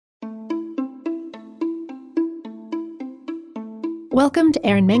Welcome to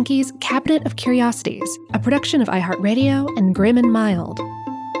Aaron Mahnke's Cabinet of Curiosities, a production of iHeartRadio and Grim and Mild.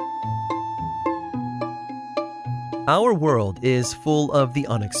 Our world is full of the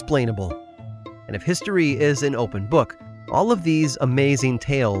unexplainable. And if history is an open book, all of these amazing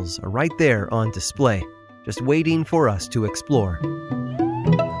tales are right there on display, just waiting for us to explore.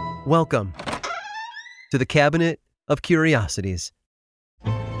 Welcome to the Cabinet of Curiosities.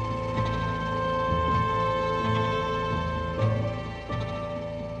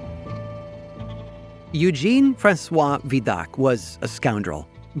 Eugene Francois Vidocq was a scoundrel.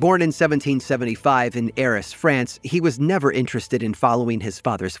 Born in 1775 in Arras, France, he was never interested in following his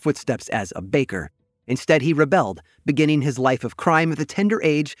father's footsteps as a baker. Instead, he rebelled, beginning his life of crime at the tender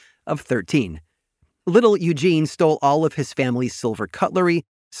age of 13. Little Eugene stole all of his family's silver cutlery,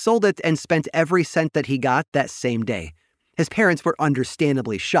 sold it, and spent every cent that he got that same day. His parents were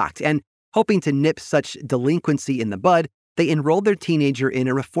understandably shocked, and hoping to nip such delinquency in the bud, they enrolled their teenager in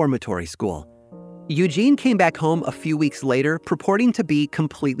a reformatory school. Eugene came back home a few weeks later purporting to be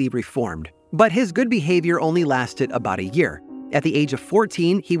completely reformed, but his good behavior only lasted about a year. At the age of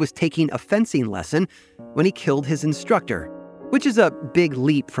 14, he was taking a fencing lesson when he killed his instructor, which is a big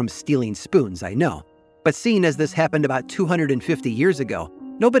leap from stealing spoons, I know. But seeing as this happened about 250 years ago,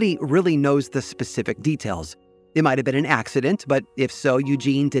 nobody really knows the specific details. It might have been an accident, but if so,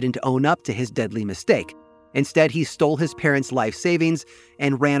 Eugene didn't own up to his deadly mistake. Instead, he stole his parents' life savings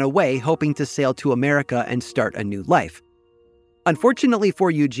and ran away, hoping to sail to America and start a new life. Unfortunately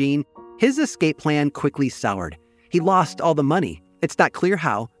for Eugene, his escape plan quickly soured. He lost all the money. It's not clear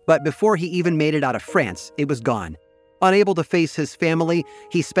how, but before he even made it out of France, it was gone. Unable to face his family,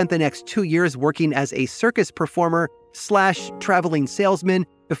 he spent the next 2 years working as a circus performer / traveling salesman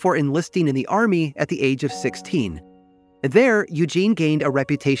before enlisting in the army at the age of 16. There, Eugene gained a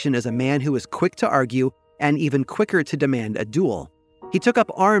reputation as a man who was quick to argue and even quicker to demand a duel. He took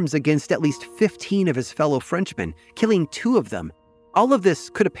up arms against at least 15 of his fellow Frenchmen, killing 2 of them. All of this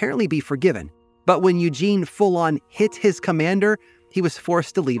could apparently be forgiven, but when Eugene full-on hit his commander, he was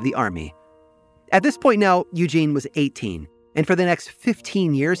forced to leave the army. At this point now, Eugene was 18, and for the next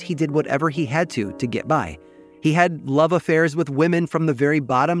 15 years, he did whatever he had to get by. He had love affairs with women from the very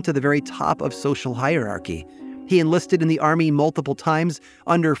bottom to the very top of social hierarchy. He enlisted in the army multiple times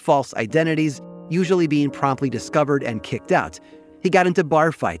under false identities, usually being promptly discovered and kicked out. He got into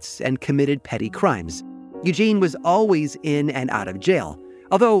bar fights and committed petty crimes. Eugene was always in and out of jail,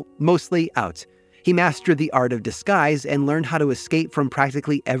 although mostly out. He mastered the art of disguise and learned how to escape from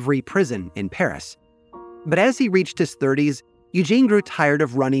practically every prison in Paris. But as he reached his 30s, Eugene grew tired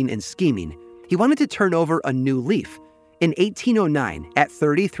of running and scheming. He wanted to turn over a new leaf. In 1809, at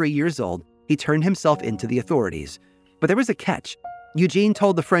 33 years old, he turned himself into the authorities. But there was a catch. Eugene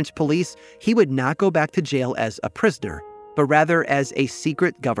told the French police he would not go back to jail as a prisoner, but rather as a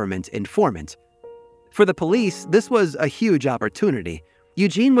secret government informant. For the police, this was a huge opportunity.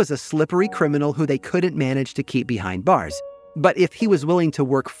 Eugene was a slippery criminal who they couldn't manage to keep behind bars. But if he was willing to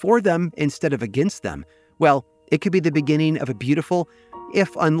work for them instead of against them, well, it could be the beginning of a beautiful,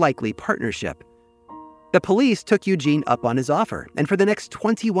 if unlikely, partnership. The police took Eugene up on his offer, and for the next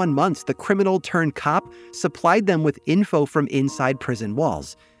 21 months, the criminal-turned-cop supplied them with info from inside prison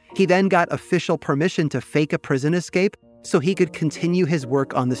walls. He then got official permission to fake a prison escape so he could continue his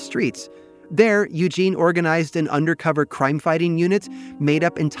work on the streets. There, Eugene organized an undercover crime-fighting unit made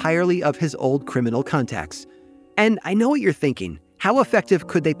up entirely of his old criminal contacts. And I know what you're thinking. How effective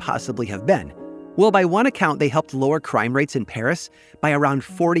could they possibly have been? Well, by one account, they helped lower crime rates in Paris by around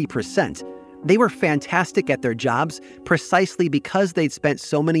 40%. They were fantastic at their jobs precisely because they'd spent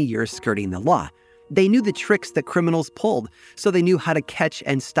so many years skirting the law. They knew the tricks that criminals pulled, so they knew how to catch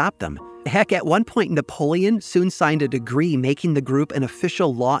and stop them. Heck, at one point, Napoleon soon signed a decree making the group an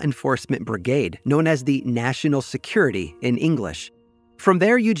official law enforcement brigade, known as the National Security in English. From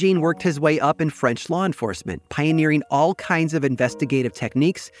there, Eugene worked his way up in French law enforcement, pioneering all kinds of investigative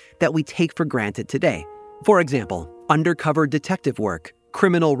techniques that we take for granted today. For example, undercover detective work,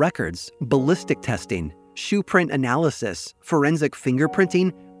 criminal records, ballistic testing, shoe print analysis, forensic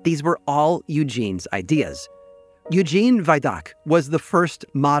fingerprinting, these were all Eugene's ideas. Eugene Vidocq was the first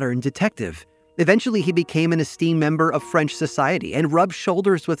modern detective. Eventually, he became an esteemed member of French society and rubbed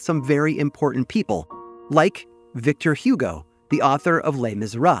shoulders with some very important people, like Victor Hugo, the author of Les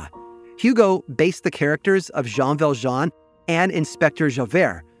Miserables. Hugo based the characters of Jean Valjean and Inspector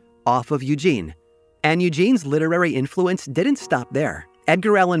Javert off of Eugene. And Eugene's literary influence didn't stop there.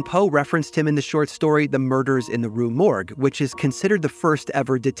 Edgar Allan Poe referenced him in the short story The Murders in the Rue Morgue, which is considered the first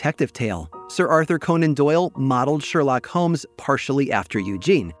ever detective tale. Sir Arthur Conan Doyle modeled Sherlock Holmes partially after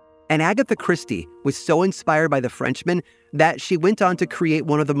Eugene. And Agatha Christie was so inspired by the Frenchman that she went on to create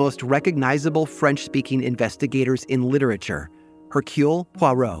one of the most recognizable French-speaking investigators in literature, Hercule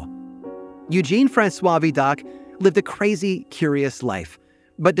Poirot. Eugene Francois Vidocq lived a crazy, curious life,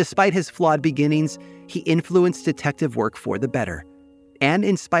 but despite his flawed beginnings, he influenced detective work for the better and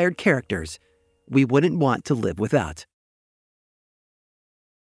inspired characters we wouldn't want to live without.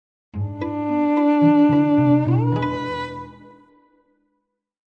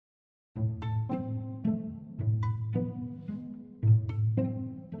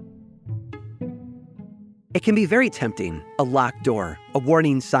 It can be very tempting, a locked door, a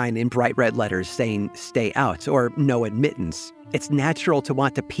warning sign in bright red letters saying "stay out" or "no admittance." It's natural to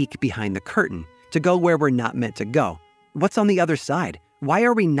want to peek behind the curtain, to go where we're not meant to go. What's on the other side? Why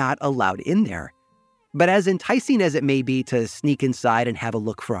are we not allowed in there? But as enticing as it may be to sneak inside and have a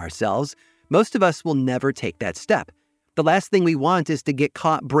look for ourselves, most of us will never take that step. The last thing we want is to get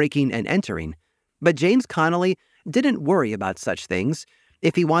caught breaking and entering. But James Connolly didn't worry about such things.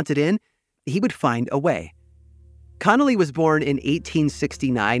 If he wanted in, he would find a way. Connolly was born in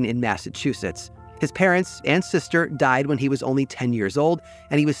 1869 in Massachusetts. His parents and sister died when he was only 10 years old,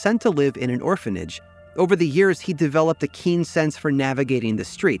 and he was sent to live in an orphanage. Over the years, he developed a keen sense for navigating the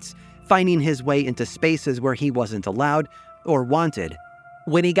streets, finding his way into spaces where he wasn't allowed or wanted.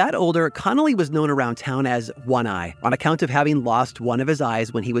 When he got older, Connolly was known around town as One Eye, on account of having lost one of his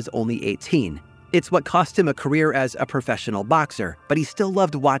eyes when he was only 18. It's what cost him a career as a professional boxer, but he still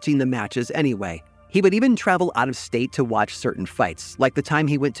loved watching the matches anyway. He would even travel out of state to watch certain fights, like the time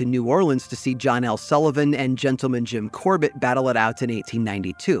he went to New Orleans to see John L. Sullivan and Gentleman Jim Corbett battle it out in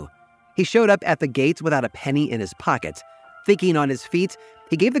 1892. He showed up at the gate without a penny in his pocket. Thinking on his feet,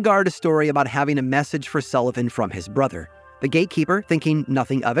 he gave the guard a story about having a message for Sullivan from his brother. The gatekeeper, thinking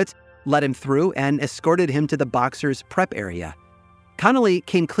nothing of it, let him through and escorted him to the boxer's prep area. Connolly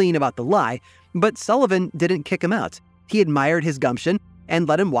came clean about the lie, but Sullivan didn't kick him out. He admired his gumption and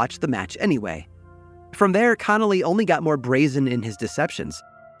let him watch the match anyway. From there, Connolly only got more brazen in his deceptions.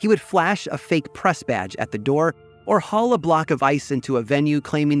 He would flash a fake press badge at the door or haul a block of ice into a venue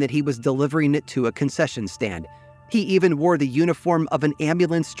claiming that he was delivering it to a concession stand. He even wore the uniform of an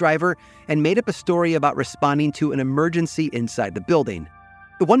ambulance driver and made up a story about responding to an emergency inside the building.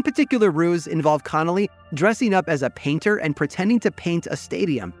 The one particular ruse involved Connolly dressing up as a painter and pretending to paint a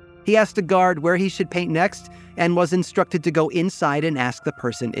stadium. He asked a guard where he should paint next and was instructed to go inside and ask the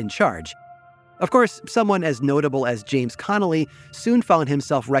person in charge. Of course, someone as notable as James Connolly soon found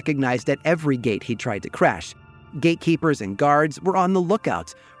himself recognized at every gate he tried to crash. Gatekeepers and guards were on the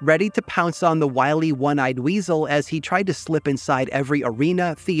lookout, ready to pounce on the wily one-eyed weasel as he tried to slip inside every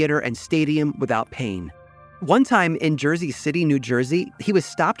arena, theater, and stadium without paying. One time in Jersey City, New Jersey, he was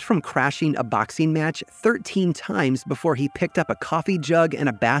stopped from crashing a boxing match 13 times before he picked up a coffee jug and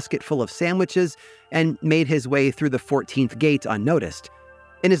a basket full of sandwiches and made his way through the 14th gate unnoticed.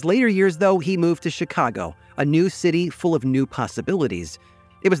 In his later years, though, he moved to Chicago, a new city full of new possibilities.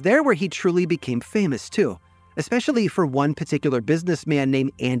 It was there where he truly became famous, too, especially for one particular businessman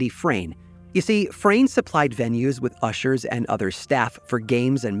named Andy Frain. You see, Frain supplied venues with ushers and other staff for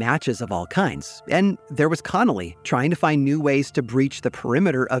games and matches of all kinds, and there was Connolly trying to find new ways to breach the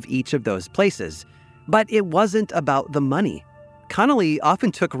perimeter of each of those places. But it wasn't about the money. Connolly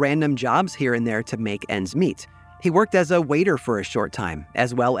often took random jobs here and there to make ends meet. He worked as a waiter for a short time,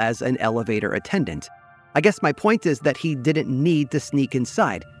 as well as an elevator attendant. I guess my point is that he didn't need to sneak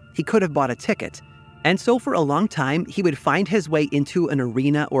inside. He could have bought a ticket. And so for a long time, he would find his way into an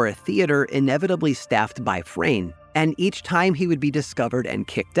arena or a theater inevitably staffed by Frain, and each time he would be discovered and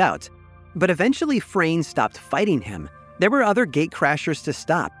kicked out. But eventually Frain stopped fighting him. There were other gate crashers to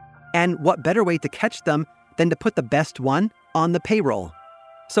stop, and what better way to catch them than to put the best one on the payroll?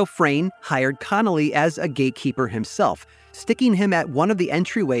 So Frain hired Connolly as a gatekeeper himself, sticking him at one of the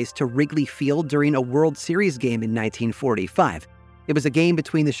entryways to Wrigley Field during a World Series game in 1945. It was a game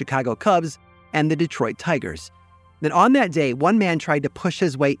between the Chicago Cubs and the Detroit Tigers. Then on that day, one man tried to push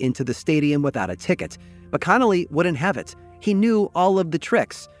his way into the stadium without a ticket, but Connolly wouldn't have it. He knew all of the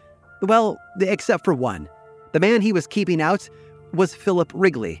tricks. Well, except for one. The man he was keeping out was Philip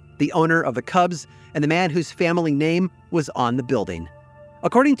Wrigley, the owner of the Cubs, and the man whose family name was on the building.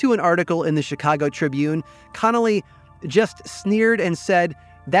 According to an article in the Chicago Tribune, Connolly just sneered and said,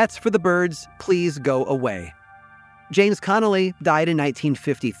 "That's for the birds, please go away." James Connolly died in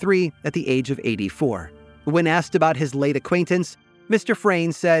 1953 at the age of 84. When asked about his late acquaintance, Mr.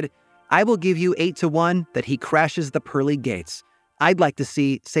 Frain said, "I will give you 8-1 that he crashes the pearly gates. I'd like to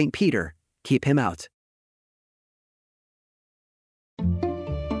see St. Peter keep him out."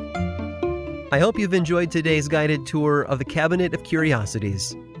 I hope you've enjoyed today's guided tour of the Cabinet of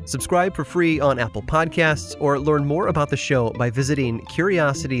Curiosities. Subscribe for free on Apple Podcasts or learn more about the show by visiting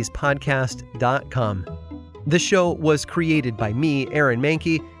curiositiespodcast.com. This show was created by me, Aaron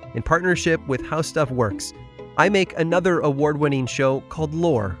Mahnke, in partnership with How Stuff Works. I make another award-winning show called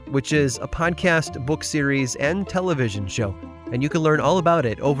Lore, which is a podcast, book series, and television show, and you can learn all about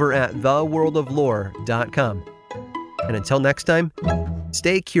it over at theworldoflore.com. And until next time,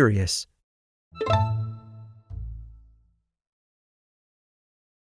 stay curious.